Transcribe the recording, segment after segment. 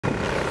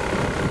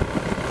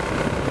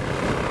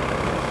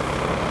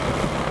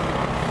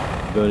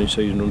burning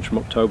season runs from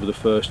October the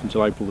 1st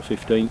until April the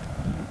 15th.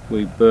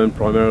 We burn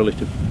primarily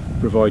to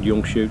provide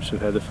young shoots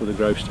of heather for the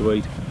grouse to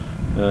eat,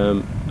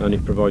 and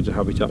it provides a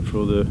habitat for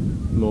other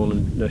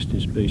moorland nesting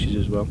species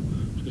as well,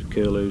 such as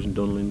curlews and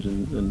dunlins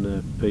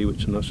and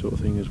peewits and that sort of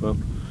thing as well.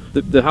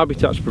 The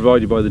habitat's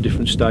provided by the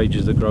different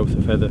stages of the growth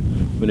of heather.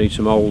 We need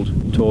some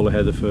old, taller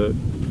heather for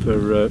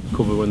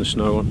cover when there's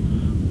snow on,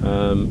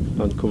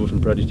 and cover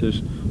from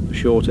predators. The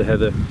shorter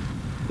heather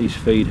is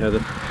feed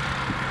heather.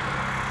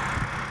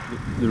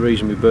 The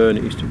reason we burn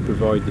it is to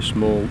provide the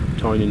small,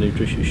 tiny,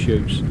 nutritious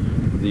shoots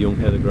of the young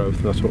heather growth,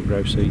 and that's what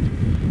grouse eat.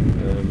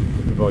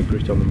 They provide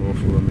grit on the moor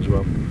for them as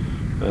well.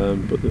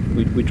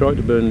 We try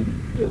to burn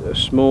a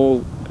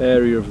small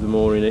area of the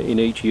moor in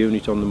each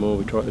unit on the moor.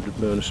 We try to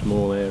burn a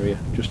small area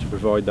just to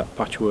provide that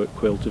patchwork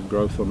quilt of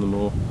growth on the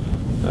moor.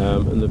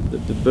 And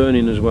the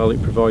burning as well,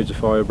 it provides a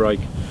fire break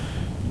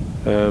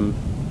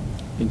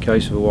in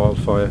case of a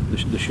wildfire.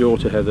 The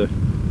shorter heather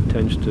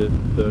tends to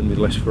burn with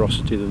less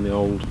ferocity than the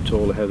old,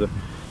 taller heather.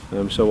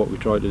 So what we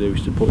try to do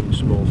is to put in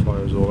small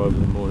fires all over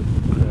the moor. It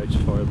creates a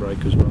fire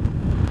break as well.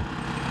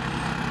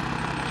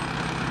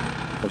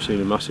 I've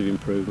seen a massive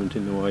improvement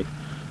in the way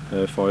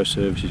fire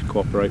services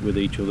cooperate with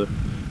each other,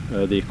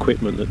 the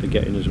equipment that they're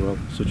getting as well,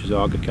 such as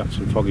Aga cats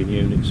and fogging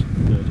units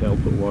to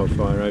help put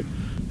wildfire out.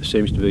 There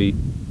seems to be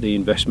the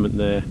investment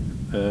there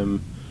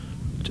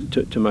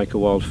to make a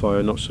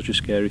wildfire not such a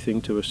scary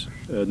thing to us.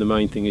 The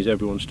main thing is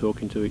everyone's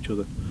talking to each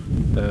other.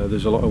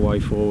 There's a lot of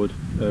way forward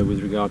with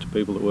regard to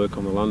people that work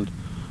on the land.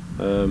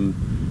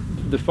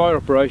 The fire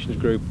operations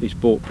group has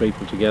brought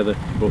people together,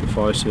 brought the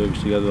fire service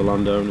together, the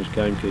landowners,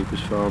 gamekeepers,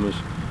 farmers,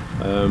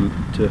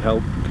 to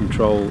help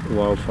control a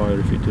wildfire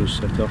if it does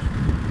set off.